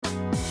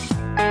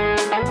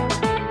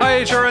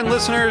HRN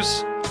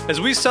listeners.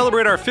 As we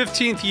celebrate our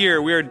 15th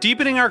year, we are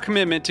deepening our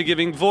commitment to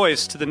giving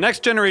voice to the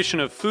next generation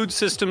of food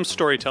systems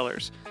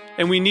storytellers,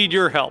 and we need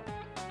your help.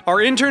 Our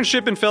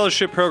internship and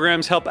fellowship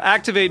programs help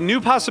activate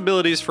new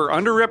possibilities for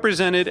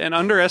underrepresented and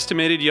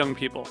underestimated young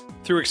people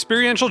through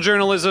experiential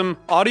journalism,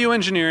 audio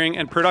engineering,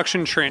 and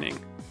production training.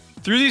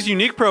 Through these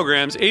unique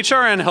programs,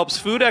 HRN helps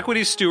food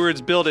equity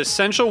stewards build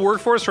essential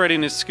workforce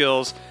readiness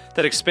skills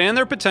that expand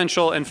their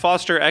potential and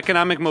foster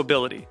economic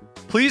mobility.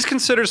 Please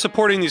consider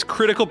supporting these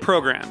critical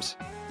programs.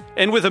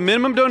 And with a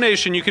minimum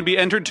donation, you can be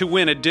entered to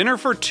win a dinner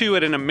for two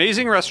at an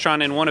amazing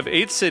restaurant in one of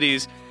 8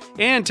 cities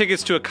and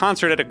tickets to a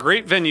concert at a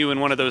great venue in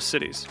one of those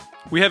cities.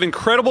 We have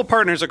incredible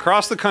partners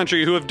across the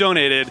country who have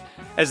donated,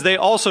 as they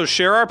also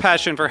share our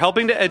passion for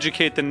helping to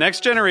educate the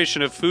next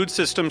generation of food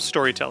systems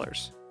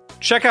storytellers.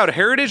 Check out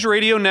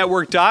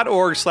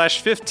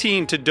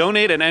heritageradionetwork.org/15 to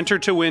donate and enter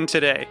to win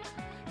today.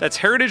 That's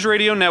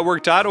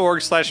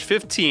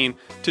heritageradionetwork.org/15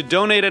 to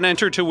donate and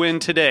enter to win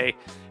today.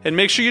 And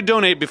make sure you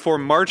donate before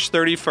March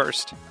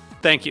 31st.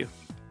 Thank you.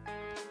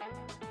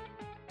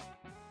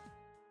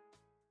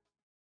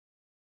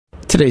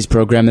 Today's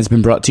program has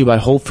been brought to you by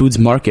Whole Foods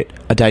Market,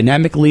 a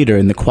dynamic leader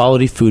in the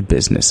quality food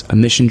business, a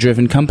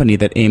mission-driven company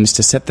that aims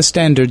to set the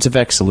standards of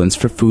excellence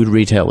for food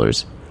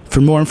retailers.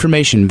 For more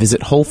information,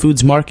 visit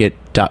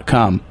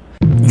WholeFoodsMarket.com.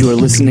 You're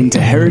listening to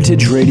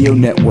Heritage Radio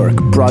Network,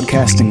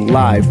 broadcasting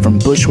live from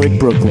Bushwick,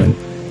 Brooklyn.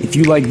 If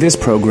you like this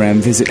program,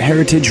 visit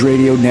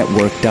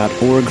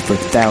heritageradionetwork.org for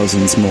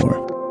thousands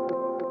more.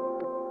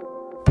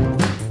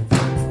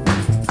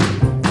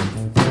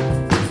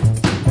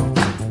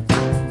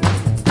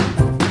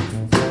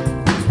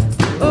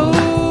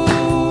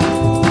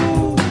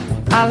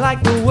 I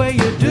like the way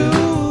you do.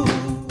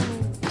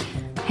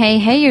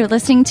 Hey, you're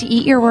listening to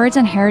Eat Your Words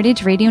on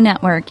Heritage Radio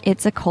Network.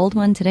 It's a cold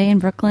one today in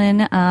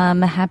Brooklyn.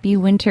 A happy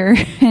winter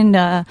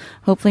and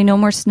hopefully no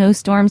more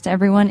snowstorms to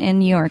everyone in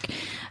New York.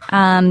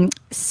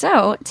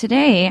 So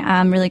today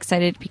I'm really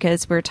excited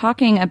because we're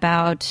talking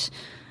about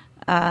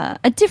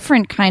a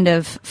different kind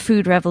of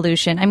food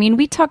revolution. I mean,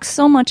 we talk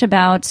so much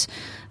about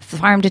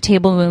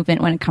farm-to-table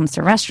movement when it comes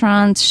to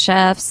restaurants,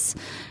 chefs,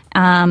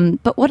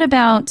 but what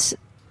about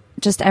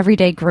just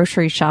everyday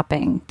grocery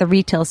shopping, the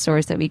retail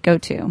stores that we go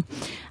to?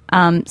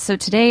 So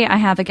today I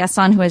have a guest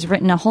on who has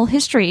written a whole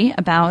history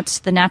about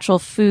the natural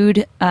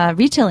food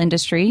retail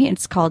industry.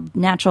 It's called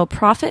Natural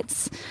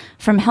Profits,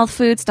 From Health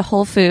Foods to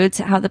Whole Foods,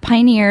 How the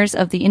Pioneers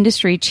of the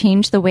Industry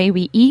Changed the Way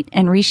We Eat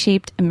and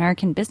Reshaped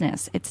American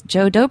Business. It's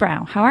Joe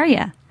Dobrow. How are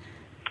you?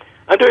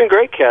 I'm doing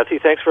great, Kathy.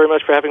 Thanks very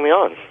much for having me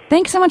on.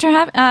 Thanks so much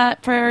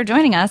for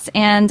joining us,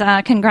 and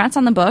congrats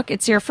on the book.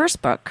 It's your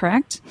first book,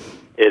 correct?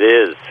 It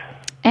is.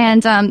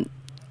 And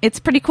it's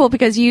pretty cool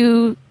because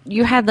you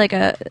had like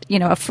a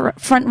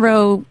front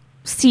row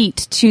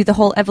seat to the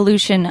whole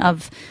evolution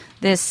of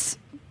this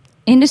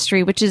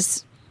industry, which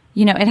is,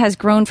 it has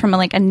grown from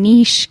a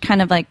niche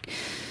kind of like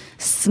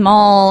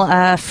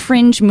small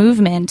fringe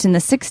movement in the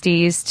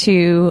 60s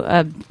to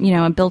a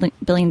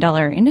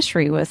billion-dollar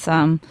industry with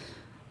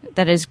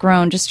that has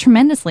grown just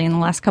tremendously in the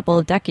last couple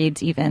of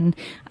decades. Even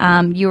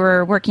you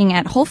were working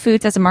at Whole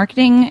Foods as a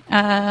marketing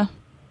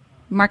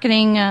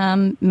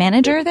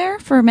manager there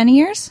for many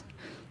years.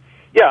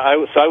 Yeah, I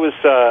was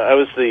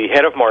the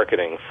head of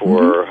marketing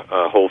for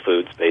Whole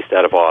Foods, based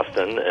out of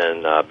Austin,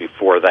 and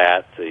before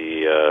that,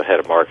 the head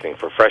of marketing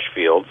for Fresh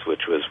Fields,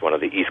 which was one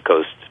of the East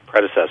Coast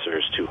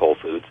predecessors to Whole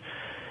Foods.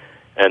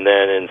 And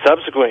then in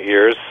subsequent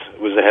years,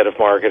 was the head of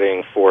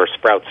marketing for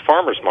Sprouts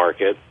Farmers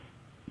Market,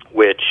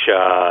 which,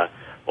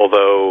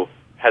 although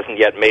hasn't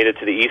yet made it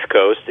to the East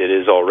Coast, it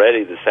is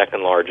already the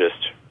second largest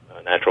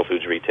natural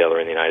foods retailer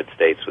in the United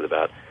States with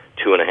about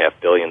 $2.5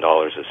 billion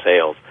of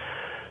sales.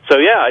 So,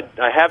 yeah,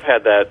 I have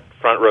had that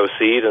front row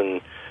seat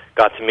and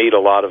got to meet a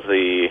lot of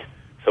the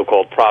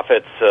so-called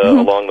prophets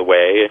along the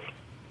way.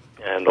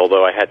 And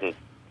although I hadn't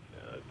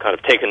kind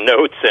of taken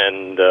notes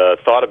and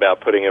thought about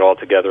putting it all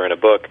together in a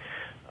book,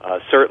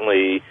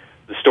 certainly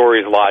the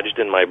stories lodged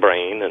in my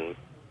brain. And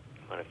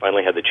when I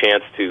finally had the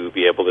chance to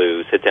be able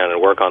to sit down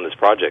and work on this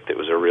project, it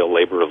was a real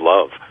labor of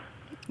love.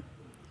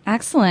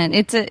 Excellent.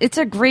 It's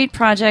a great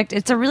project.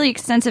 It's a really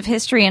extensive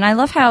history, and I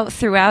love how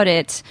throughout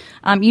it,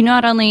 you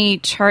not only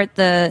chart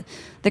the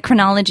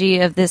chronology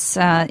of this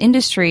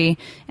industry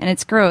and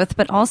its growth,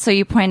 but also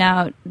you point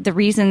out the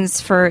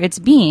reasons for its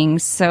being.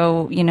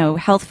 So,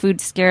 health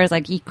food scares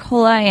like E.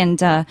 coli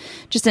and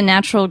just a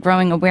natural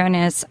growing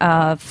awareness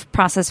of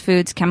processed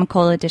foods,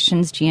 chemical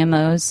additions,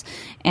 GMOs.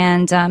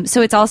 And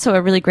so it's also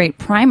a really great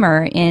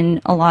primer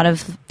in a lot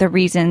of the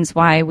reasons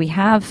why we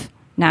have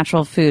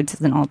natural foods as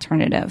an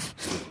alternative.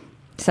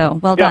 So,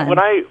 well done. When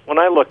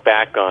I look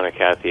back on it,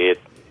 Kathy,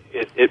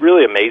 it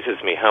really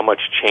amazes me how much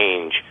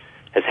change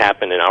has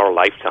happened in our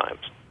lifetimes.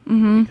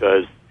 Mm-hmm.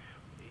 Because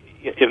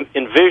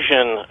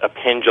envision a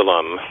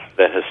pendulum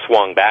that has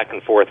swung back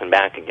and forth and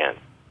back again.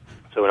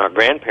 So in our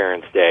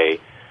grandparents' day,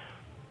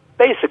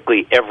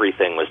 basically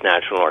everything was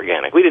natural and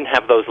organic. We didn't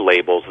have those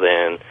labels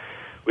then.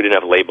 We didn't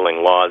have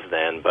labeling laws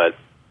then. But,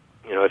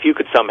 if you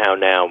could somehow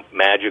now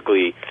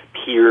magically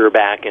peer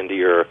back into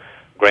your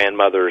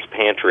grandmother's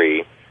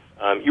pantry,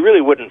 you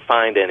really wouldn't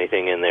find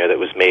anything in there that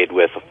was made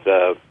with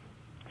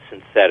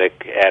synthetic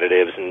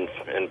additives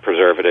and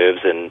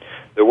preservatives, and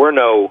there were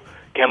no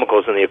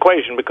chemicals in the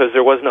equation because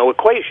there was no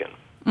equation.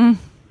 Mm.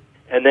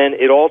 And then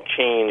it all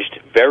changed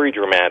very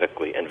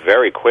dramatically and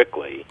very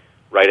quickly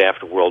right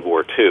after World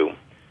War II,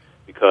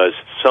 because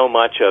so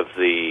much of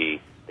the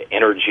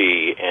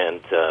energy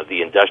and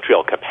the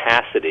industrial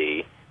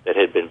capacity that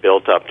had been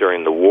built up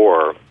during the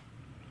war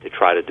to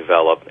try to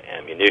develop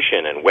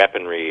ammunition and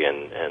weaponry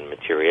and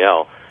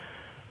materiel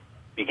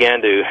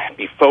began to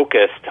be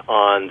focused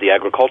on the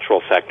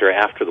agricultural sector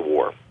after the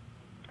war.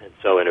 And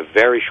so in a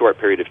very short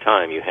period of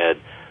time, you had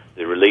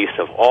the release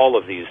of all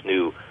of these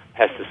new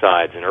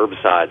pesticides and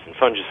herbicides and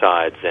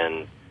fungicides,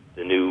 and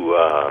the new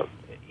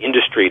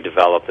industry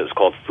developed that was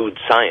called food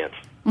science.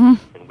 Mm.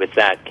 And with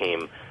that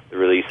came the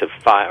release of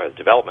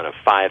development of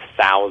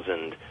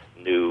 5,000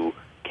 new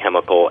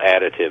chemical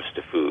additives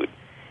to food.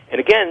 And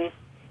again,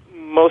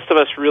 most of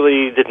us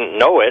really didn't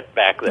know it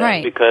back then,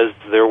 right, because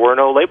there were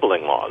no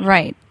labeling laws.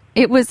 Right.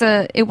 It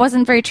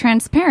wasn't very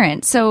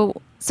transparent. So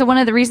one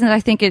of the reasons I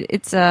think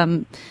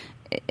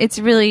it's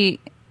really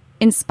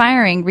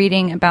inspiring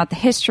reading about the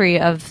history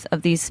of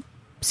these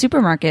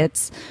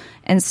supermarkets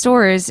and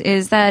stores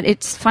is that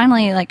it's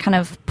finally like kind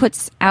of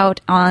puts out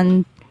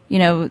on,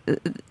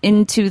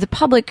 into the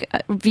public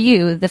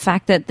view the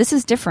fact that this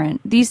is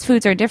different. These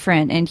foods are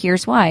different, and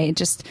here's why.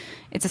 It's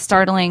a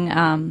startling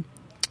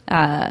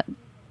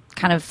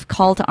kind of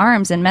call to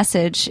arms and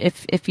message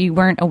if you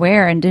weren't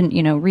aware and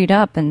didn't read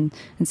up and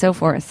so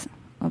forth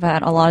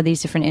about a lot of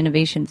these different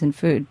innovations in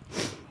food.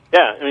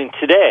 Yeah, I mean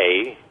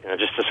today,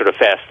 just to sort of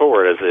fast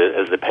forward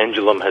as the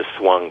pendulum has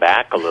swung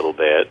back a little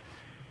bit,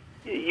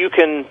 you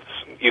can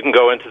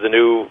go into the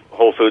new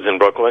Whole Foods in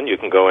Brooklyn. You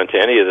can go into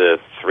any of the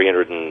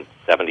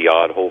 370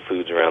 odd Whole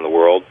Foods around the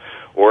world,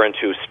 or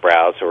into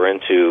Sprouts, or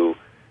into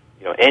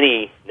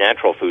any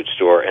natural food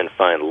store, and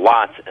find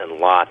lots and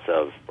lots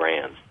of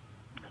brands.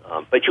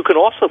 But you can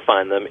also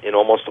find them in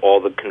almost all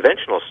the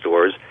conventional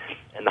stores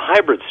and the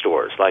hybrid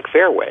stores like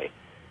Fairway.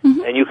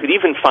 Mm-hmm. And you could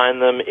even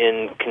find them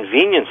in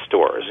convenience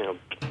stores.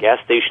 Gas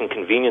station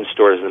convenience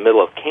stores in the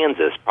middle of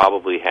Kansas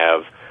probably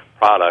have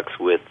products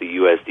with the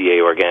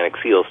USDA organic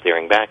seal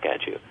staring back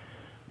at you.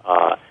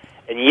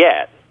 And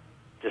yet,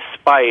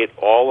 despite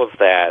all of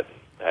that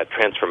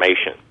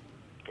transformation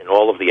and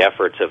all of the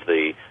efforts of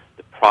the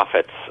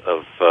prophets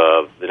of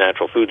the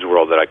natural foods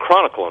world that I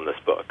chronicle in this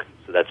book,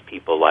 so that's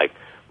people like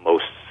Mo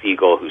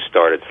Siegel, who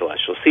started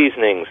Celestial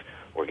Seasonings,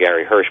 or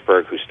Gary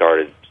Hirschberg, who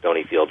started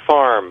Stonyfield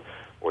Farm,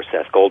 or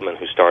Seth Goldman,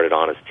 who started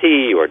Honest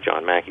Tea, or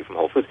John Mackey from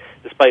Whole Foods.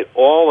 Despite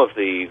all of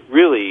the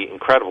really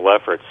incredible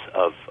efforts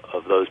of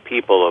those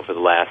people over the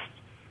last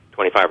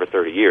 25 or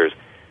 30 years,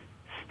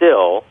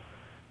 still,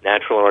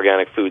 natural and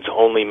organic foods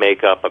only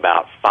make up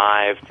about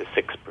 5 to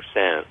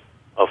 6%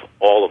 of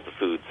all of the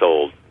food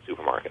sold in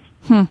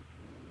supermarkets.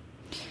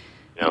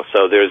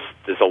 So there's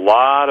a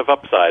lot of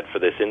upside for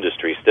this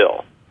industry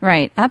still.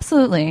 Right,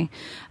 absolutely.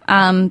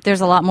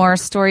 There's a lot more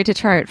story to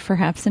chart,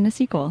 perhaps in a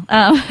sequel.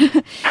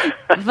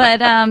 But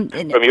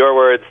from your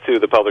words to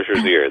the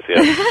publisher's ears,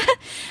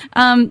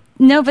 yes.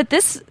 No, but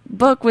this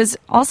book was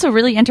also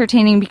really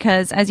entertaining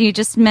because, as you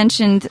just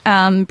mentioned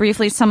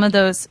briefly, some of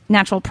those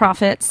natural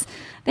prophets,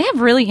 they have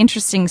really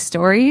interesting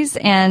stories.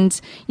 And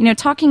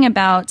talking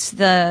about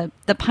the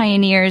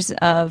pioneers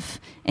of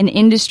an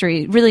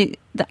industry, really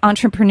the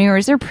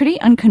entrepreneurs, they're pretty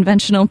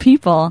unconventional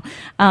people.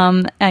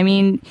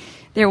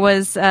 There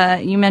was,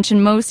 you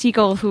mentioned Mo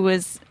Siegel, who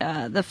was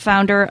the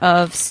founder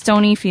of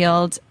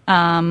Stonyfield.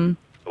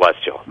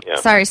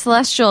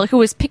 Celestial, who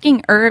was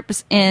picking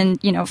herbs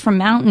from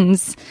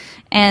mountains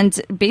and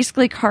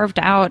basically carved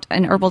out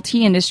an herbal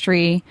tea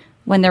industry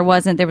when there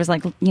was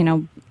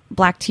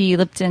black tea,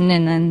 Lipton,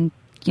 and then,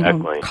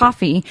 exactly,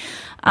 coffee.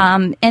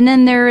 And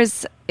then there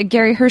is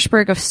Gary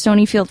Hirschberg of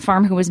Stonyfield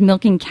Farm, who was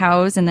milking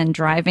cows and then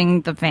driving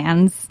the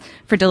vans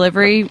for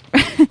delivery,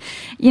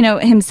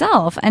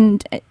 himself.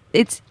 And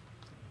it's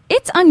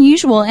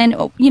unusual and,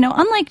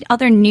 unlike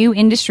other new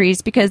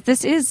industries, because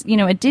this is,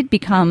 it did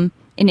become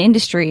an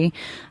industry.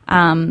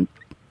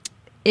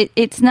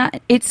 It's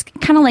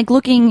kind of like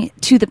looking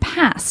to the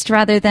past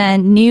rather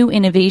than new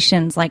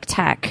innovations like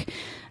tech.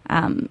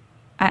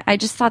 I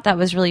just thought that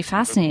was really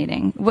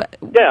fascinating.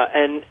 Yeah,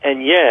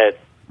 and yet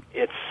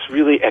it's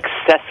really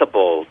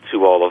accessible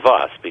to all of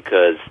us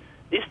because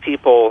these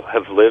people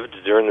have lived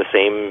during the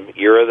same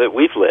era that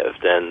we've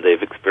lived, and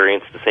they've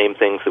experienced the same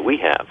things that we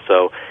have.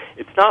 So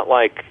it's not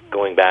like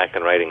going back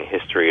and writing a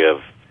history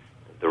of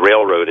the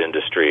railroad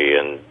industry,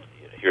 and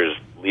here's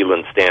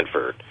Leland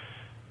Stanford,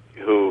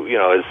 who,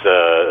 is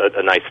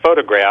a nice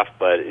photograph,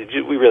 but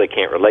we really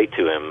can't relate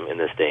to him in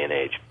this day and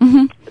age.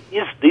 Mm-hmm.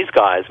 These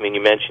guys,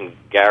 you mentioned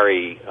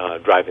Gary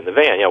driving the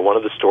van. One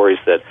of the stories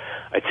that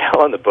I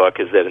tell in the book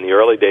is that in the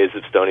early days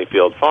of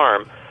Stonyfield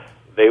Farm,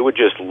 they would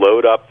just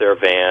load up their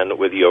van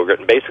with yogurt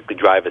and basically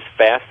drive as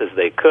fast as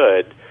they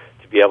could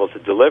to be able to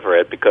deliver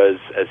it because,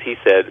 as he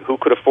said, who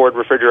could afford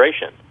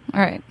refrigeration? All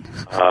right.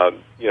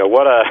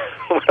 What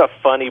a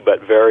funny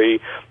but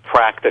very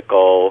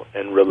practical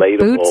and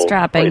relatable.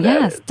 Bootstrapping,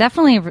 yes,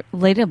 definitely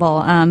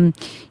relatable.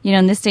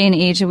 In this day and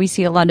age, we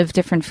see a lot of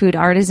different food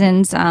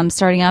artisans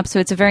starting up, so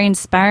it's a very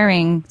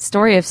inspiring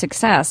story of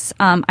success.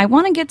 I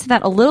want to get to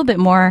that a little bit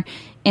more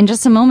in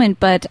just a moment,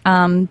 but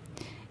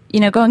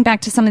going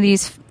back to some of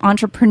these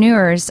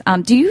entrepreneurs,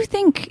 do you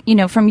think,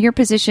 from your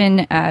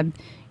position,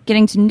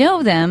 getting to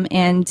know them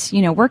and,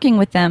 working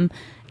with them,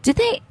 did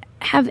they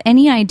have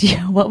any idea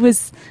what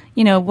was,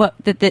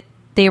 that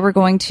they were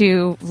going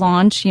to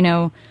launch,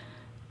 a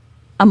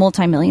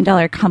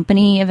multi-million-dollar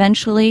company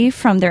eventually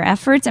from their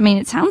efforts? I mean,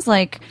 it sounds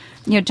like,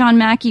 John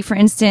Mackey, for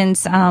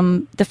instance,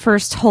 the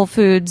first Whole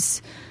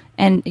Foods,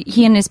 and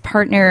he and his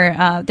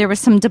partner, there was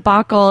some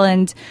debacle,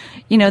 and,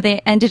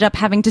 they ended up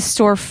having to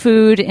store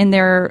food in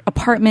their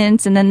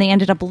apartments, and then they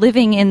ended up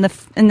living in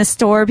the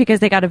store because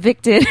they got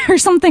evicted or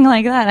something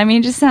like that. I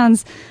mean, it just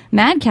sounds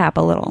madcap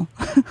a little.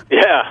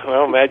 Yeah,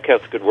 well,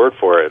 madcap's a good word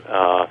for it.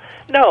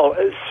 No,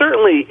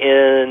 certainly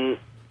in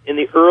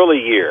the early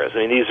years, I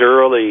mean, these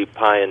early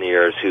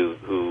pioneers who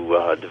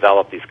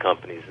developed these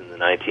companies in the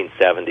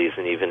 1970s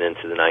and even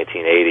into the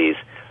 1980s,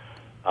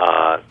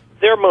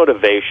 their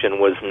motivation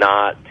was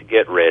not to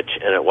get rich,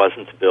 and it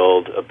wasn't to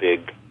build a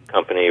big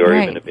company or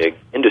even a big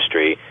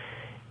industry.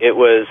 It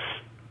was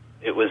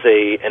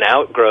an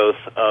outgrowth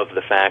of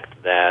the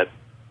fact that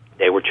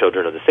they were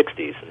children of the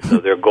 60s, and so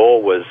their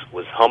goal was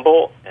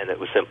humble, and it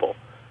was simple: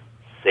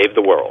 save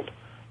the world.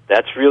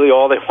 That's really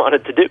all they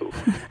wanted to do.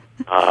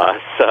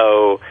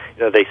 So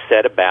they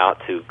set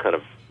about to kind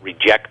of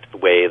reject the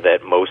way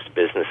that most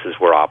businesses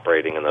were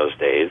operating in those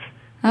days.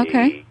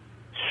 Okay. They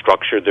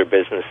structured their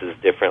businesses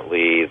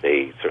differently.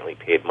 They certainly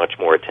paid much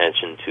more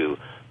attention to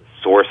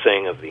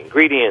sourcing of the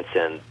ingredients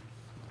and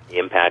the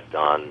impact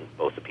on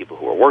both the people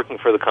who are working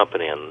for the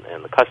company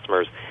and the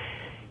customers.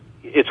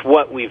 It's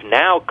what we've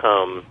now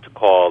come to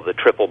call the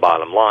triple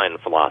bottom line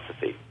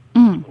philosophy,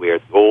 where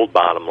the old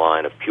bottom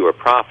line of pure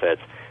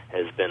profits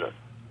has been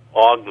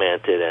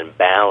augmented and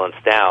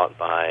balanced out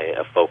by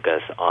a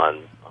focus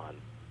on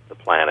the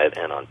planet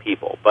and on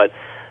people. But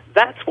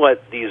that's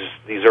what these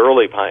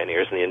early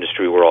pioneers in the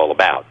industry were all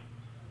about.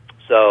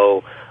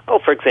 So,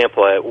 for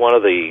example, one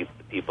of the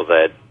people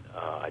that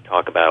I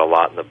talk about a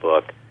lot in the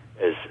book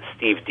is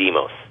Steve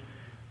Demos.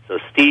 So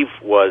Steve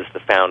was the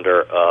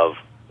founder of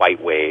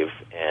White Wave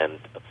and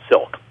of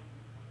Silk.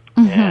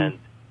 Mm-hmm. And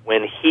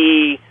when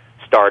he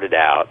started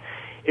out,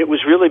 it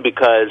was really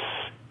because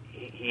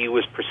he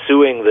was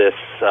pursuing this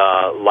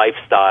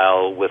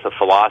lifestyle with a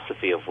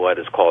philosophy of what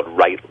is called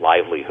right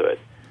livelihood,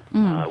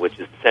 which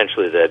is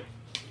essentially that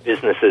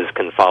businesses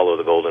can follow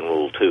the golden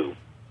rule too.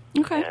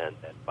 Okay. And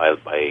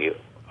by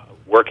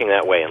working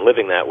that way and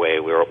living that way,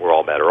 we're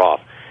all better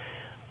off.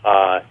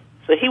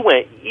 So he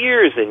went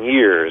years and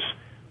years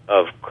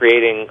of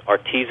creating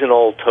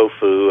artisanal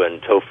tofu and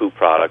tofu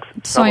products,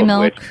 soy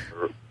milk, which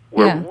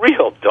were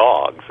real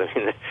dogs. I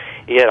mean,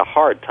 he had a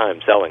hard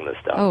time selling this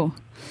stuff.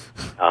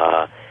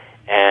 Oh.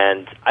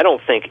 And I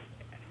don't think,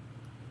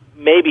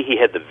 maybe he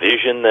had the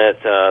vision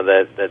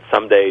that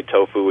someday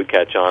tofu would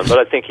catch on, but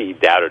I think he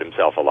doubted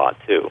himself a lot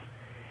too.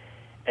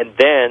 And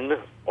then,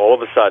 all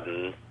of a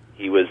sudden,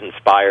 he was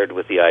inspired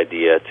with the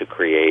idea to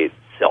create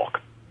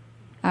Silk,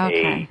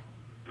 a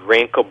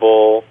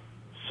drinkable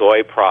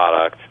soy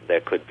product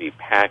that could be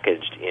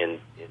packaged in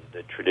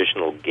the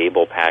traditional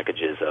gable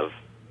packages of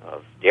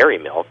dairy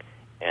milk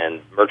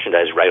and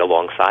merchandised right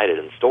alongside it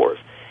in stores.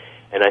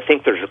 And I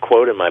think there's a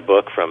quote in my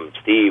book from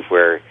Steve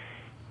where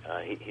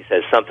he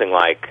says something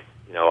like,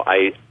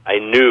 I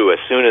knew as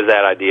soon as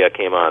that idea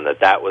came on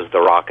that was the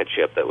rocket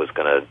ship that was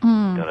going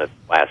to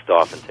blast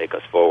off and take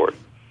us forward.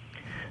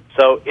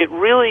 So it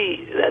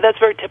really, that's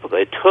very typical.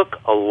 It took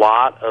a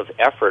lot of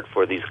effort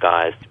for these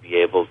guys to be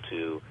able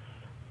to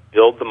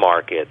build the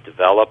market,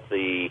 develop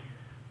the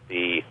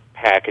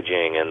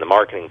packaging and the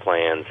marketing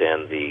plans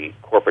and the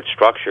corporate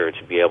structure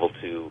to be able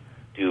to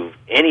do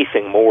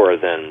anything more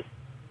than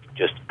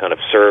just kind of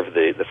serve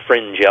the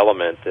fringe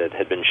element that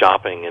had been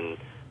shopping in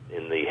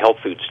the health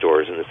food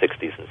stores in the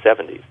 60s and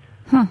 70s.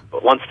 Huh.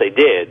 But once they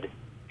did,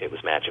 it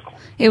was magical.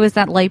 It was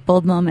that light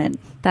bulb moment.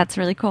 That's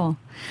really cool.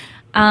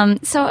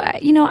 So,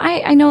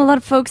 I know a lot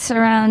of folks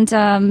around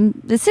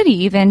the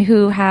city even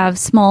who have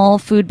small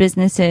food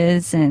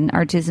businesses and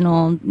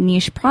artisanal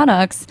niche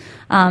products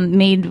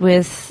made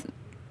with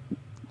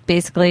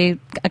basically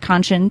a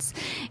conscience.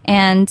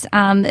 And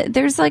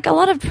there's like a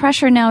lot of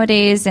pressure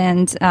nowadays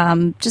and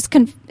just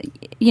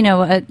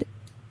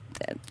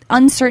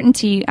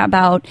uncertainty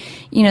about,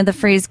 the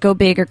phrase go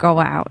big or go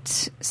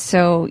out.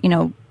 So,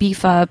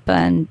 beef up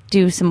and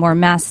do some more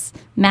mass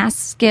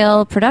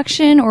scale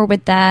production, or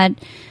would that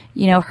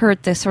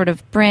hurt the sort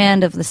of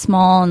brand of the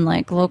small and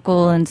like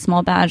local and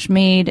small batch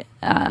made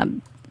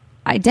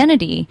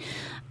identity.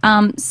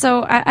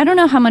 So I don't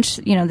know how much,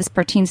 this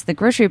pertains to the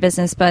grocery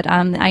business, but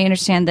I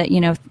understand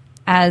that,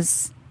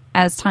 as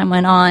time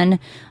went on,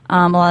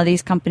 a lot of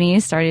these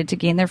companies started to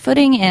gain their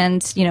footing.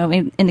 And,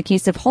 in the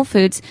case of Whole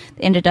Foods,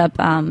 they ended up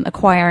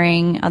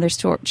acquiring other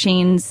store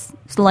chains,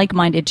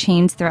 like-minded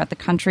chains throughout the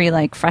country,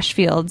 like Fresh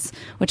Fields,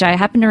 which I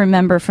happen to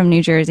remember from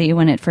New Jersey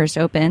when it first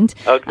opened,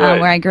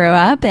 where I grew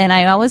up. And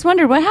I always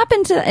wondered what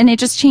happened to, and it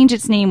just changed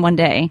its name one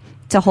day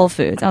to Whole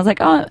Foods. I was like,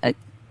 oh,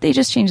 they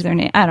just changed their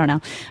name. I don't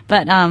know.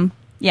 But,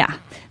 yeah,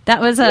 that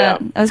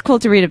was cool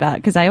to read about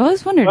because I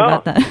always wondered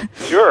about that.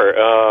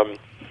 Sure.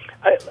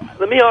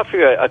 Let me offer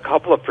you a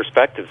couple of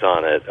perspectives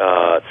on it.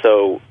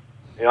 So,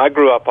 I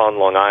grew up on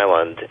Long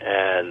Island,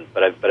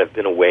 but I've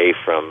been away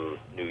from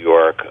New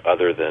York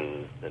other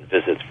than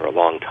visits for a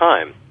long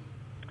time.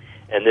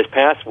 And this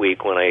past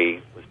week, when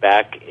I was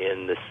back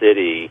in the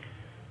city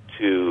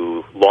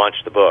to launch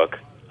the book,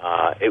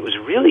 it was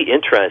really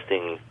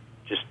interesting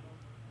just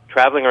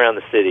traveling around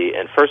the city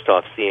and first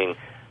off seeing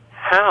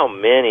how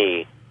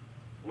many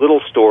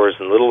little stores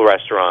and little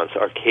restaurants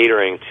are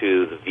catering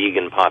to the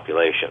vegan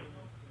population.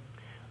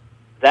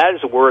 That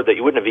is a word that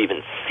you wouldn't have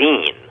even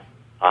seen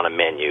on a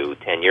menu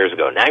 10 years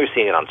ago. Now you're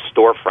seeing it on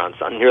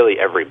storefronts on nearly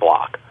every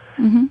block.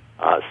 Mm-hmm.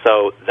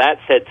 So that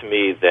said to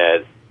me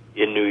that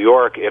in New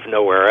York, if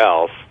nowhere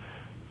else,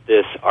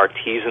 this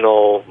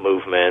artisanal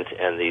movement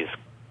and these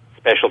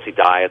specialty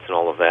diets and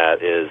all of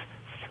that is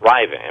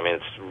thriving. I mean,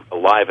 it's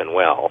alive and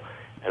well,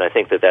 and I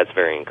think that that's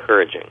very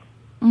encouraging.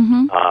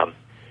 Mm-hmm.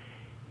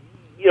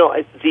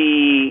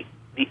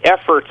 The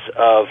efforts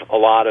of a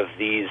lot of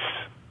these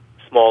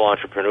small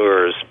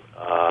entrepreneurs,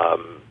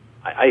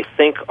 I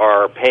think,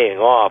 are paying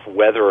off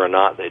whether or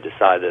not they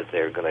decide that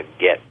they're going to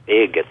get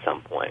big at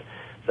some point.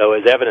 So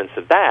as evidence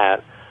of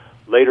that,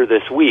 later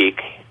this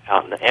week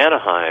out in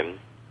Anaheim,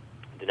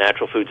 the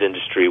natural foods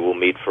industry will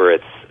meet for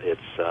its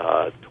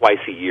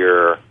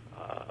twice-a-year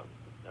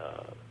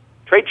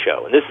trade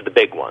show, and this is the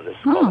big one. This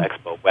is called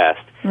Expo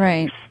West.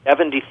 Right.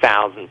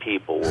 70,000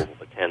 people will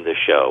attend this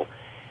show.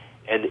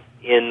 And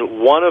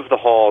in one of the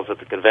halls at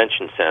the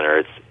convention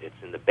center, it's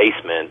in the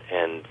basement,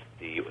 and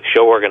the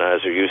show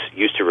organizer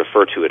used to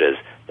refer to it as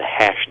the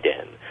hash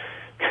den,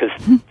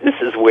 because this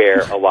is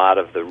where a lot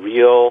of the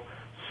real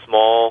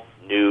small,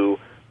 new,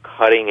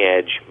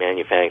 cutting-edge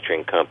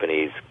manufacturing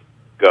companies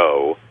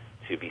go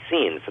to be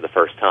seen for the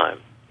first time.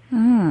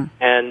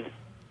 And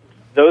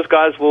those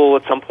guys will,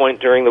 at some point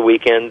during the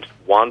weekend,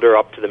 wander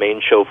up to the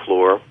main show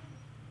floor,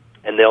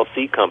 and they'll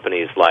see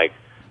companies like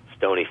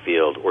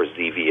Stonyfield or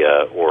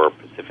Zevia or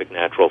Pacific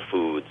Natural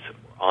Foods,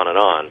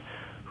 on,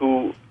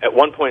 who at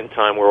one point in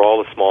time were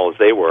all as small as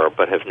they were,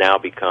 but have now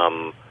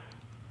become,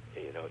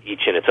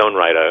 each in its own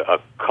right, a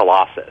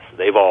colossus.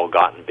 They've all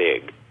gotten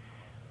big.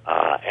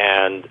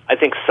 And I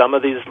think some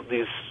of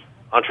these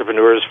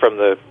entrepreneurs from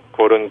the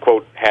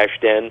quote-unquote hash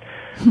den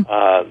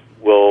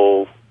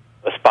will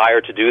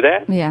aspire to do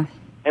that. Yeah.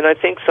 And I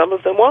think some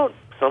of them won't.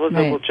 Some of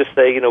them will just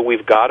say,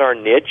 we've got our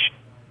niche.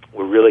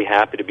 We're really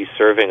happy to be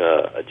serving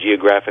a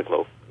geographic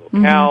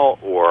locale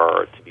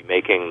or to be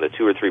making the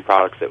 2 or 3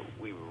 products that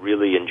we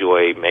really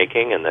enjoy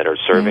making and that are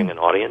serving an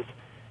audience.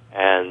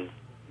 And,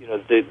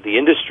 the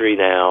industry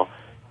now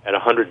at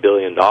 $100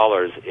 billion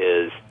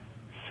is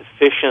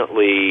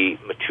sufficiently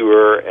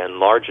mature and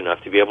large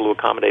enough to be able to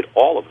accommodate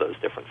all of those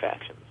different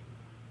factions.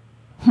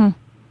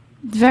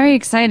 Very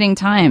exciting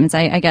times.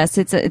 I guess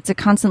it's a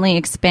constantly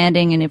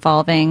expanding and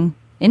evolving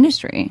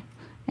industry.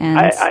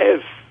 And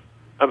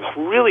I'm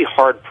really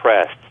hard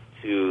pressed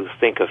to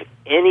think of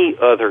any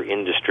other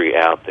industry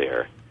out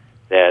there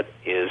that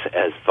is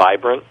as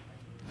vibrant,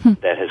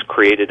 that has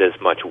created as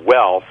much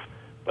wealth,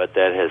 but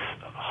that has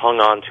hung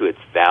on to its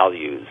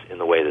values in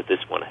the way that this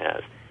one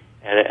has.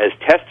 And as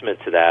testament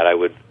to that, I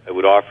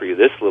would offer you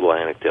this little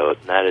anecdote,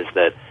 and that is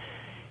that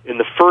in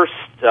the first,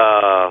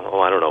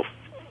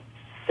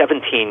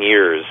 17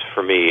 years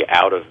for me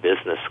out of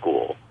business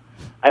school,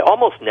 I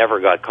almost never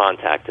got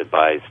contacted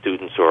by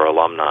students or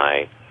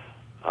alumni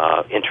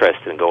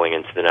interested in going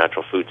into the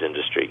natural foods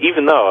industry,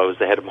 even though I was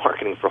the head of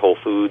marketing for Whole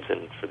Foods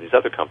and for these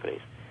other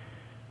companies.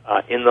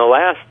 In the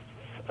last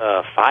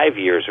 5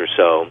 years or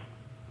so,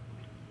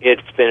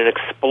 it's been an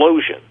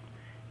explosion,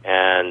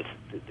 and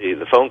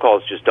the phone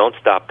calls just don't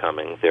stop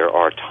coming. There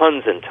are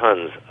tons and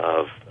tons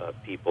of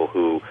people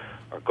who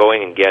are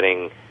going and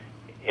getting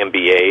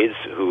MBAs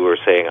who are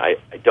saying, I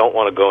don't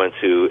want to go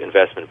into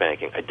investment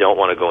banking. I don't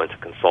want to go into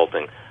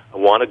consulting. I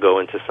want to go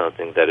into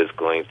something that is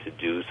going to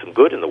do some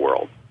good in the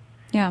world.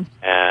 Yeah.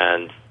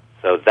 And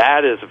so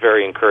that is a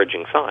very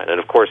encouraging sign. And,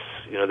 of course,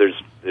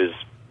 there's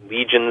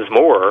legions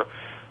more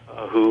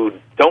who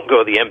don't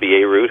go the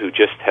MBA route, who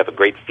just have a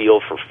great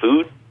feel for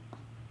food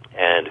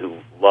and who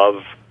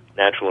love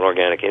natural and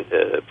organic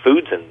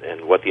foods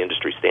and what the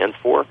industry stands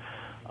for.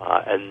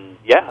 And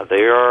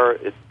they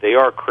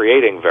are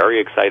creating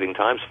very exciting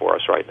times for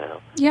us right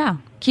now. Yeah,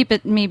 keep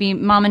it maybe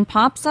mom and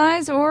pop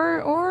size,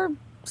 or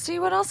see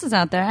what else is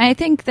out there. I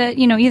think that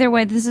either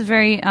way, this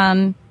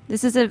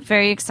is a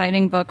very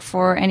exciting book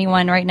for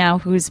anyone right now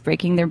who's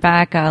breaking their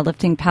back,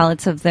 lifting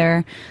pallets of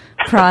their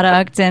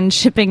product and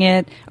shipping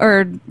it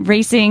or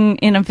racing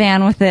in a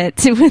van with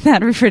it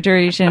without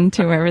refrigeration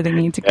to wherever they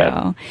need to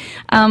go.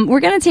 We're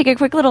going to take a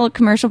quick little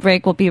commercial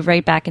break. We'll be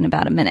right back in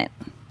about a minute.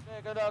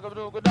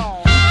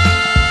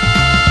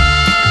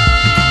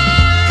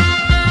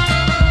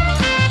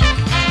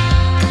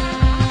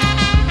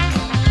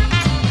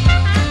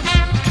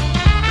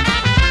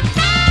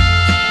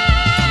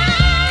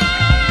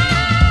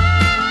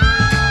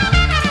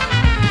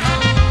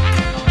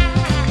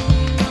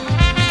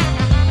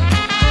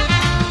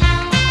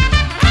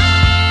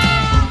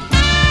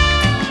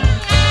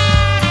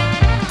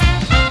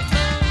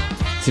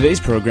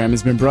 Today's program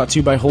has been brought to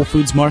you by Whole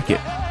Foods Market.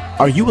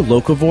 Are you a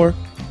locavore?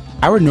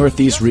 Our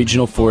Northeast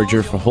regional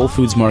forager for Whole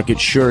Foods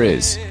Market sure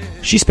is.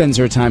 She spends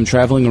her time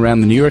traveling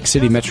around the New York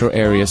City metro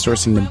area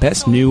sourcing the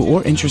best new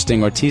or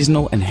interesting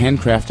artisanal and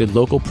handcrafted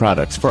local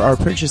products for our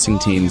purchasing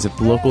teams at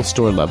the local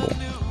store level.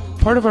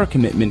 Part of our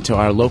commitment to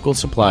our local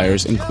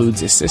suppliers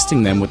includes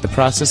assisting them with the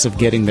process of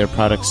getting their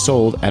products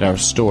sold at our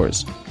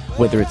stores.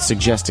 Whether it's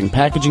suggesting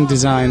packaging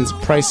designs,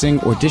 pricing,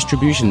 or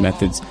distribution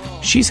methods,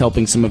 she's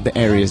helping some of the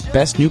area's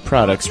best new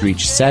products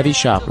reach savvy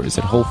shoppers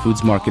at Whole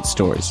Foods Market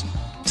stores.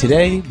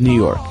 Today, New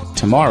York.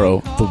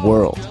 Tomorrow, the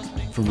world.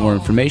 For more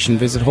information,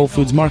 visit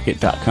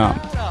WholeFoodsMarket.com.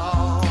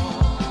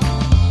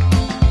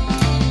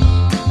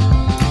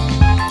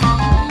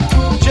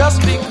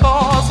 Just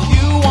because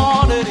you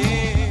wanted it.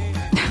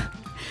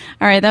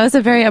 All right, that was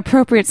a very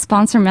appropriate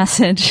sponsor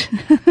message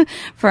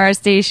for our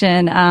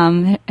station.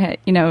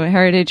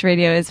 Heritage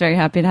Radio is very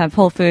happy to have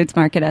Whole Foods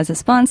Market as a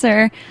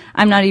sponsor.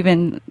 I'm not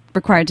even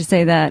required to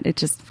say that. It's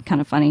just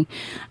kind of funny.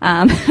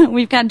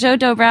 We've got Joe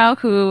Dobrow,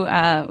 who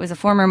was a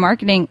former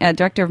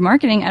director of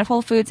marketing at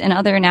Whole Foods and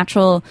other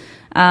natural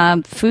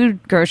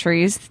food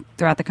groceries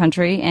throughout the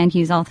country, and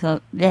he's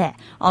also the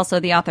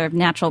author of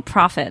Natural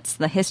Profits,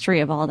 the history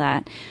of all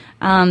that.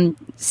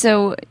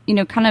 So,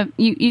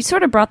 you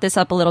sort of brought this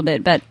up a little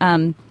bit, but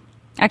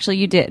actually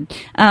you did.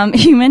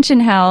 You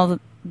mentioned how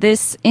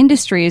this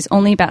industry is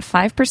only about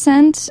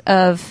 5%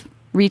 of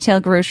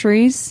retail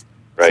groceries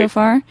so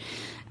far.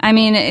 I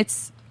mean,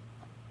 it's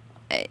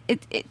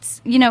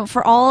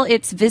for all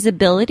its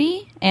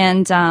visibility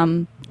and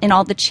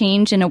all the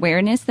change and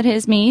awareness that it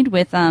has made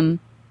with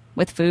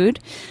food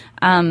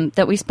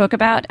that we spoke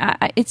about.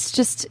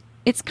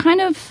 It's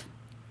kind of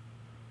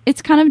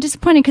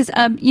disappointing because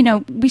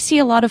we see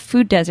a lot of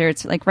food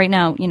deserts like right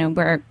now.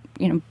 Where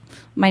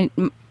my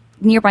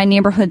nearby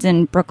neighborhoods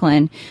in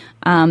Brooklyn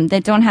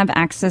that don't have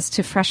access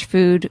to fresh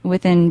food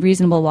within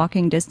reasonable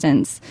walking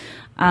distance.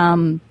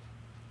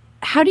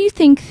 How do you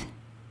think?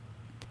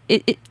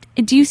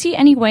 Do you see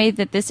any way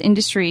that this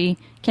industry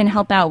can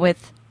help out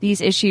with these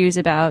issues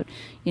about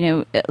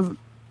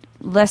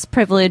less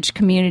privileged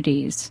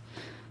communities,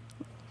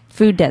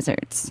 food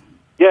deserts?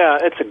 Yeah,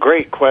 it's a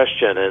great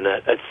question, and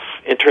it's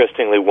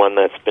interestingly one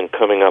that's been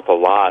coming up a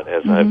lot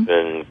as I've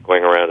been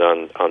going around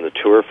on the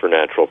tour for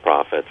Natural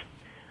Profits.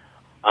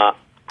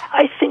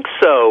 I think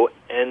so,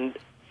 and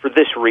for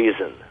this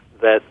reason,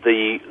 that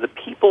the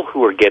people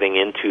who are getting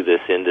into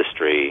this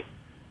industry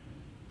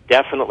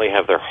definitely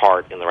have their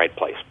heart in the right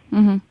place.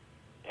 Mm-hmm.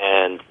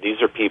 And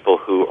these are people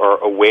who are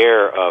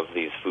aware of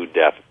these food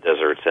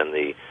deserts and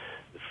the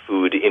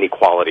food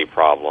inequality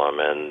problem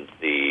and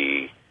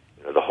the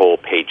whole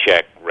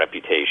paycheck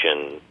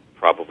reputation,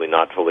 probably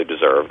not fully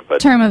deserved.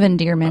 But term of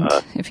endearment,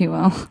 if you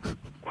will.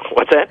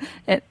 What's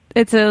that?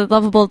 It's a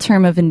lovable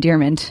term of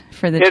endearment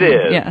for the It team.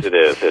 is. Yeah. It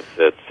is.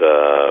 It's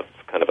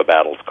kind of a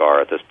battle scar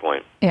at this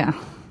point. Yeah.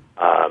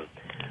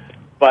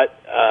 But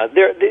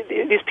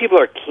these people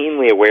are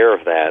keenly aware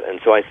of that, and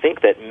so I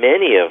think that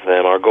many of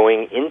them are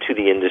going into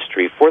the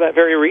industry for that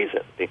very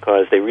reason,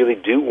 because they really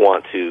do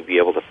want to be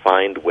able to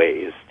find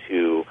ways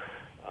to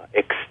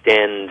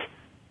extend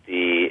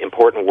the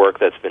important work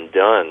that's been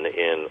done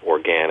in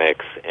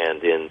organics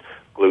and in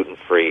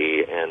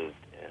gluten-free and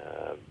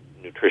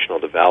nutritional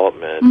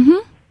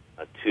development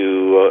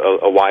to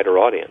a wider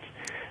audience.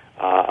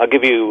 I'll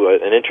give you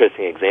an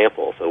interesting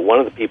example. So one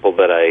of the people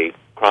that I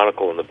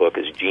chronicle in the book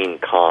is Gene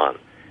Kahn,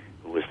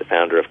 who was the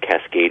founder of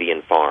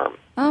Cascadian Farm.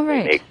 Oh,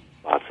 right. They make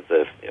lots of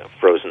the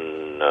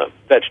frozen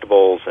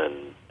vegetables and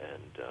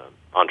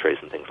entrees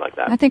and things like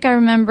that. I think I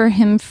remember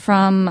him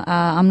from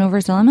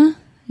Omnivore's Dilemma.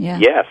 Yeah.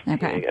 Yes.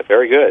 Okay. Yeah,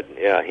 very good.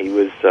 Yeah, he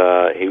was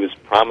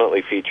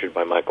prominently featured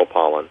by Michael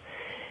Pollan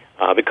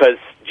because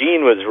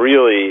Gene was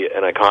really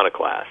an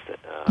iconoclast.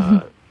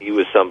 He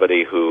was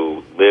somebody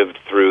who lived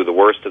through the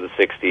worst of the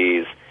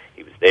 60s.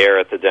 He was there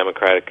at the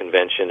Democratic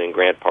Convention in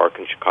Grant Park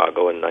in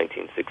Chicago in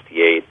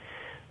 1968.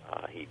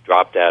 He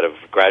dropped out of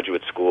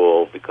graduate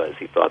school because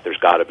he thought there's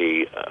got to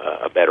be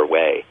a better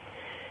way.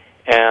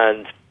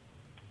 And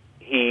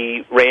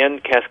he ran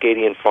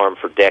Cascadian Farm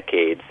for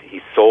decades.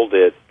 He sold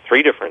it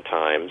 3 different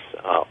times,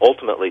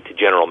 ultimately to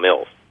General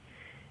Mills.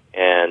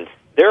 And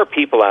there are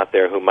people out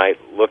there who might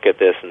look at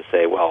this and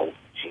say, well,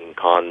 Gene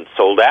Kahn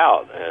sold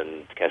out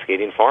and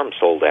Cascadian Farm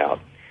sold out.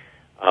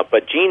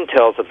 But Gene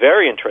tells a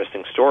very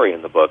interesting story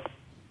in the book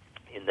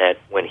in that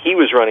when he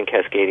was running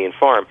Cascadian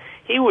Farm,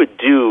 he would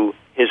do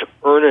his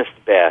earnest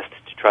best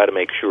to try to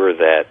make sure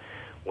that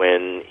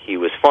when he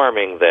was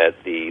farming that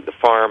the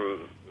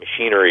farm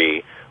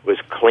machinery was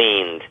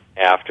cleaned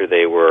after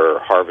they were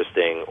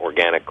harvesting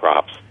organic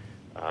crops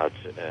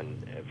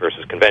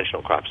versus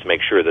conventional crops to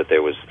make sure that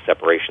there was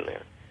separation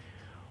there.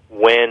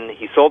 When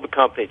he sold the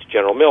company to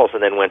General Mills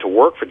and then went to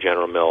work for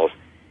General Mills,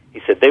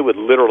 he said they would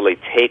literally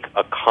take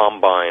a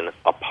combine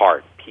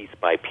apart piece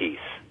by piece.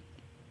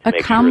 A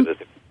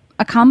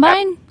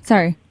combine?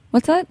 Sorry,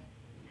 what's that?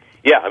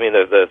 Yeah, I mean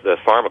the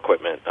farm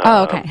equipment.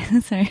 Okay.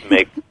 Sorry.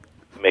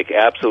 Make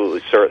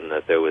absolutely certain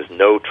that there was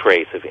no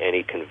trace of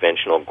any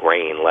conventional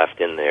grain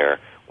left in there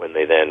when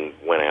they then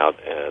went out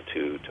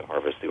to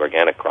harvest the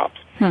organic crops.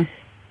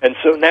 And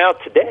so now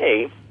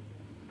today,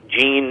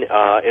 Gene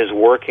is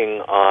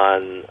working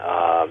on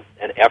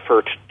an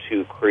effort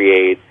to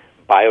create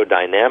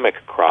biodynamic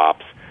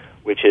crops,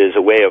 which is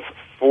a way of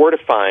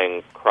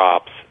fortifying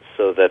crops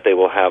so that they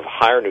will have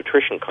higher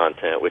nutrition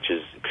content, which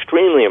is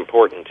extremely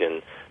important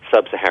in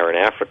sub-Saharan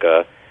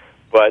Africa,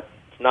 but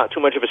it's not too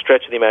much of a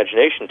stretch of the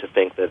imagination to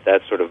think that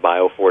that sort of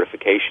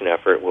biofortification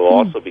effort will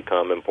also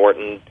become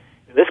important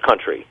in this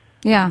country.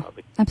 Yeah,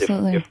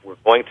 absolutely. If we're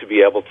going to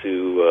be able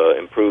to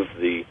improve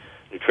the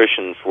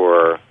nutrition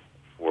for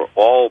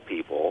all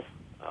people,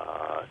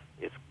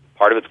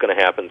 part of it's going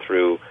to happen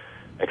through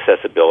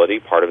accessibility,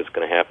 part of it's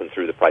going to happen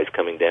through the price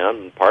coming down,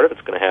 and part of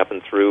it's going to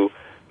happen through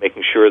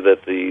making sure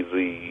that the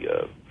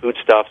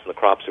foodstuffs and the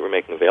crops that we're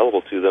making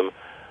available to them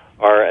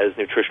are as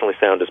nutritionally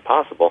sound as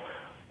possible.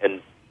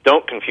 And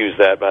don't confuse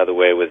that, by the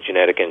way, with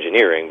genetic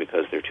engineering,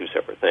 because they're two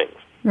separate things.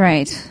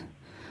 Right.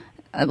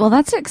 Well,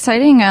 that's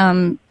exciting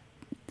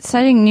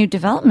new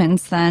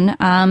developments then.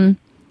 And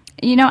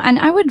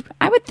I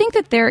would think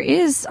that there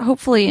is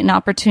hopefully an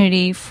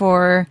opportunity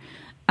for,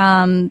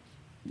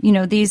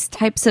 these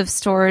types of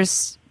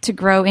stores to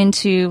grow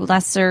into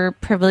lesser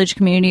privileged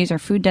communities or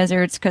food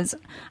deserts. Because,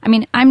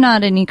 I'm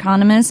not an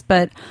economist,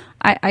 but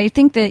I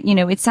think that,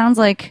 it sounds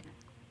like,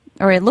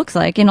 or it looks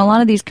like, in a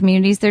lot of these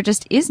communities, there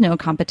just is no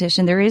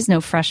competition. There is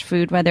no fresh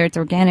food, whether it's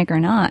organic or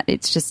not.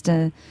 It's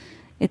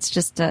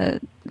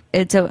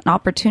an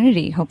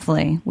opportunity,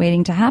 hopefully,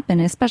 waiting to happen,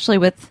 especially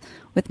with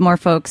more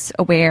folks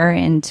aware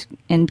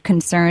and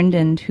concerned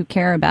and who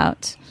care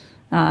about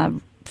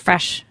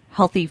fresh,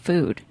 healthy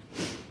food.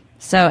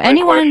 So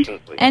anyone who's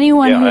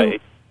working...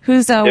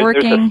 There's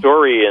a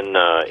story in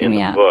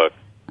the book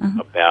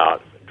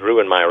about Drew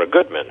and Myra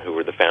Goodman, who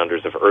were the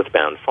founders of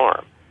Earthbound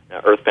Farm.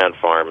 Now, Earthbound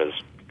Farm has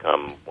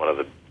become one of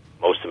the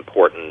most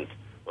important,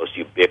 most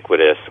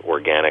ubiquitous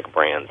organic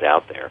brands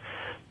out there.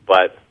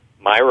 But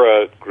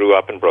Myra grew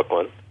up in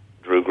Brooklyn.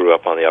 Drew grew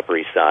up on the Upper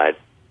East Side.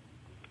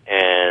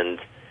 And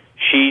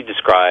she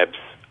describes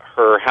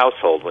her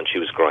household when she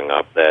was growing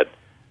up, that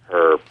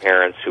her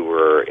parents, who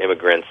were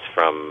immigrants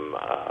from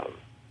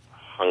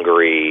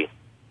Hungary,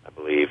 I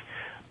believe,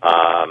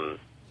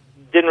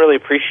 didn't really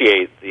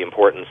appreciate the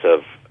importance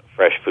of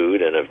fresh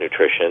food and of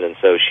nutrition, and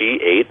so she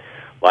ate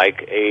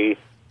like a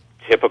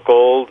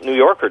typical New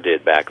Yorker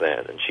did back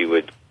then. And she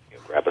would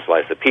grab a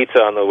slice of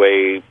pizza on the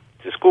way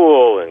to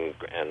school and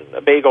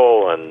a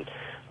bagel, and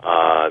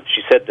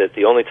she said that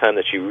the only time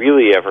that she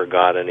really ever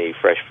got any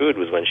fresh food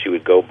was when she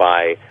would go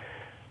buy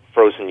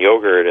frozen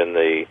yogurt in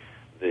the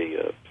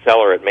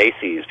cellar at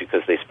Macy's,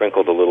 because they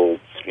sprinkled a little,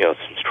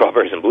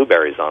 strawberries and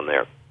blueberries on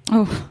there.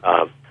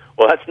 Oh.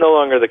 Well, that's no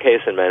longer the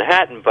case in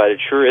Manhattan, but it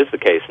sure is the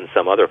case in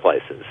some other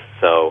places.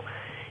 So,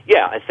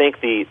 yeah, I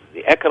think the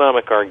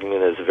economic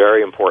argument is a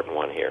very important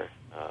one here,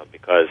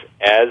 because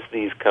as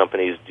these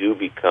companies do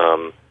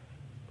become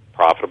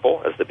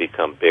profitable, as they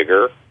become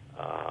bigger,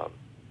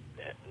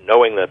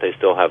 knowing that they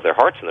still have their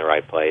hearts in the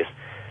right place,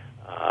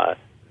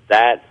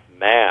 that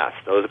mass,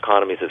 those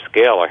economies of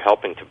scale, are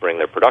helping to bring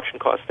their production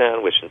costs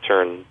down, which in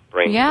turn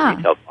brings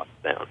retail costs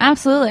down.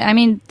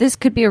 Absolutely. This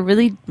could be a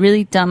really,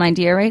 really dumb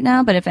idea right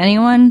now, but if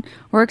anyone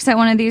works at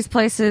one of these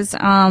places,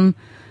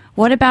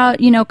 what about,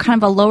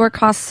 kind of a lower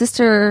cost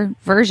sister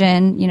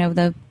version,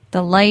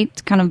 the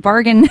light kind of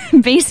bargain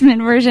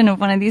basement version of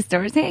one of these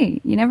stores?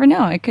 Hey, you never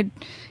know. It could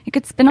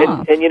spin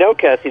off. And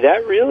Cassie,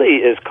 that really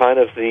is kind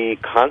of the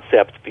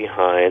concept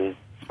behind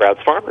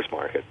Sprouts Farmers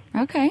Market.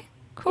 Okay,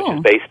 cool. Which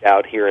is based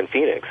out here in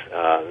Phoenix.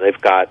 They've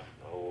got,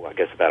 I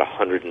guess, about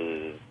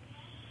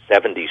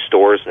 170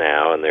 stores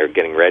now, and they're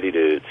getting ready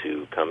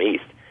to come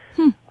east.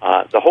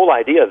 The whole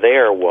idea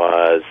there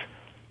was,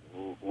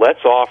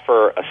 let's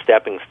offer a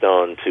stepping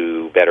stone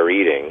to better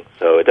eating,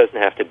 so it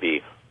doesn't have to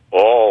be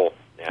all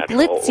natural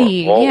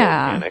glitzy, or all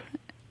yeah. organic.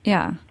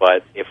 Yeah.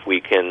 But if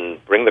we can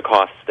bring the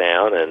costs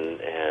down,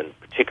 and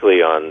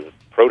particularly on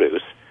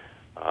produce,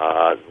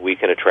 we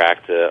can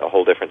attract a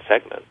whole different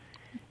segment.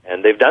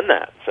 And they've done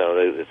that. So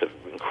it's an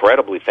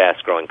incredibly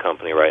fast-growing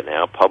company right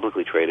now,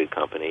 publicly traded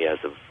company as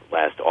of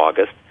last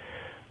August.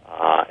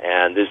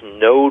 And there's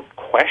no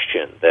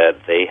question that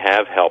they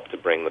have helped to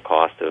bring the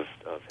cost of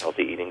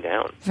healthy eating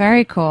down.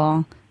 Very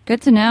cool.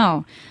 Good to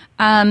know.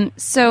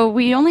 So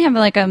we only have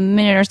like a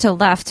minute or so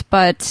left,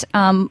 but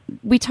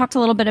we talked a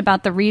little bit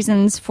about the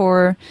reasons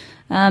for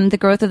the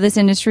growth of this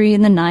industry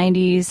in the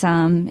 90s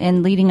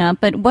and leading up.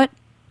 But what,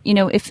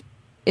 if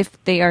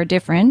they are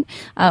different,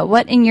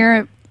 what in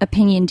your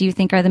opinion, do you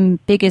think are the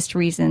biggest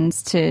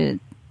reasons to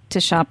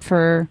shop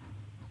for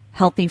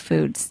healthy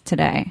foods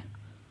today?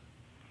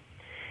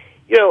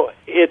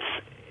 It's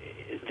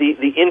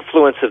the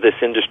influence of this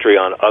industry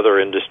on other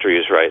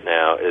industries right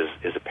now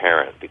is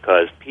apparent,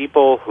 because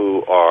people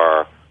who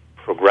are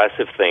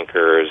progressive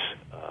thinkers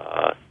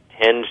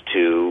tend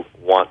to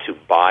want to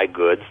buy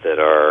goods that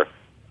are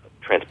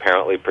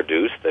transparently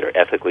produced, that are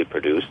ethically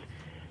produced,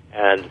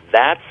 and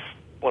that's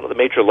one of the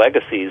major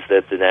legacies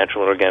that the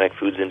natural and organic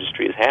foods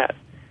industry has had.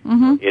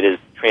 Mm-hmm. It has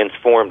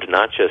transformed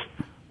not just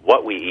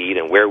what we eat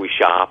and where we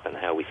shop and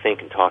how we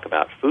think and talk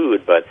about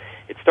food, but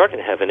it's starting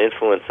to have an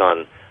influence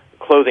on the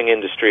clothing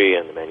industry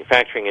and the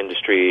manufacturing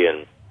industry,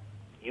 and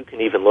you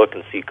can even look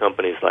and see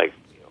companies like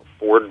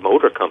Ford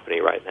Motor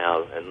Company right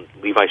now and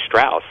Levi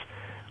Strauss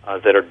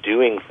that are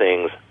doing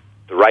things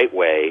the right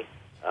way.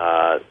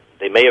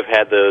 They may have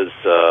had those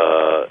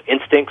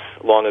instincts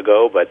long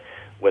ago, but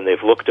when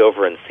they've looked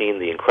over and seen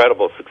the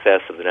incredible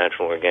success of the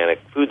natural and organic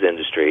foods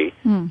industry,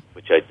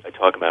 which I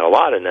talk about a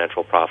lot in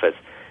Natural Profits,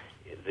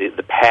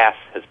 the path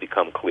has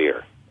become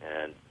clear.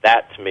 And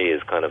that, to me,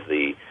 is kind of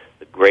the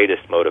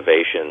greatest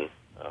motivation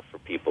for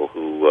people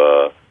who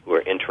are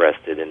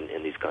interested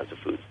in these kinds of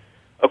foods.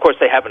 Of course,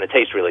 they happen to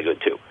taste really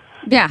good, too.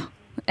 Yeah,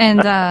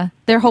 and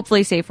they're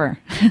hopefully safer.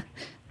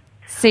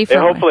 Safer. They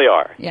hopefully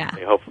are. Yeah.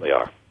 They hopefully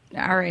are.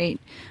 All right.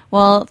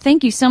 Well,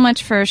 thank you so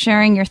much for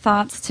sharing your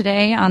thoughts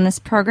today on this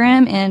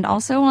program and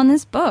also on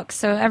this book.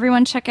 So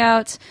everyone check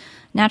out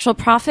Natural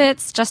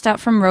Profits, just out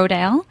from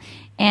Rodale.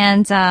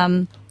 And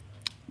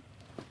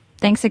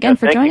thanks again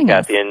for joining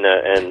us. Thank you,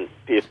 Kathy. And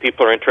if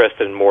people are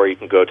interested in more, you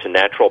can go to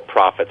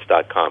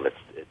naturalprofits.com. It's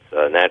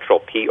natural,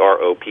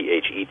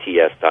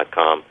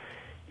 PROPHETS.com.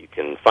 You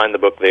can find the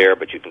book there,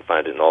 but you can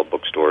find it in all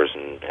bookstores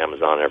and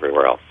Amazon and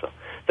everywhere else. So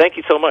thank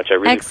you so much. I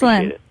really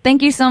appreciate it.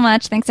 Thank you so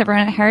much. Thanks,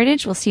 everyone at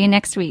Heritage. We'll see you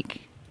next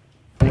week.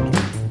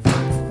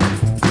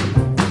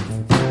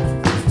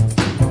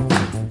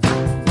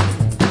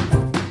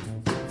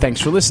 Thanks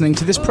for listening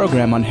to this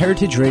program on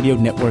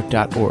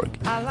heritageradionetwork.org.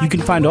 You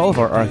can find all of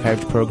our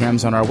archived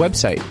programs on our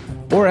website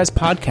or as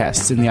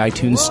podcasts in the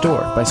iTunes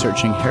Store by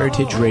searching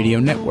Heritage Radio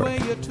Network.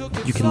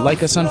 You can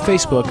like us on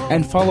Facebook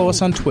and follow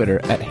us on Twitter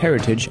at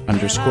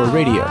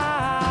 @heritage_radio.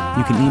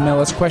 You can email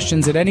us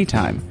questions at any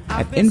time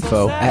at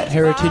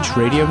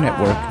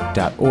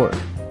info@heritageradionetwork.org.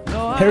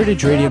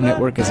 Heritage Radio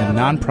Network is a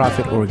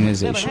non-profit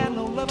organization.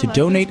 To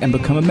donate and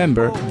become a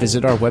member,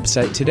 visit our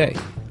website today.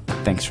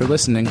 Thanks for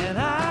listening.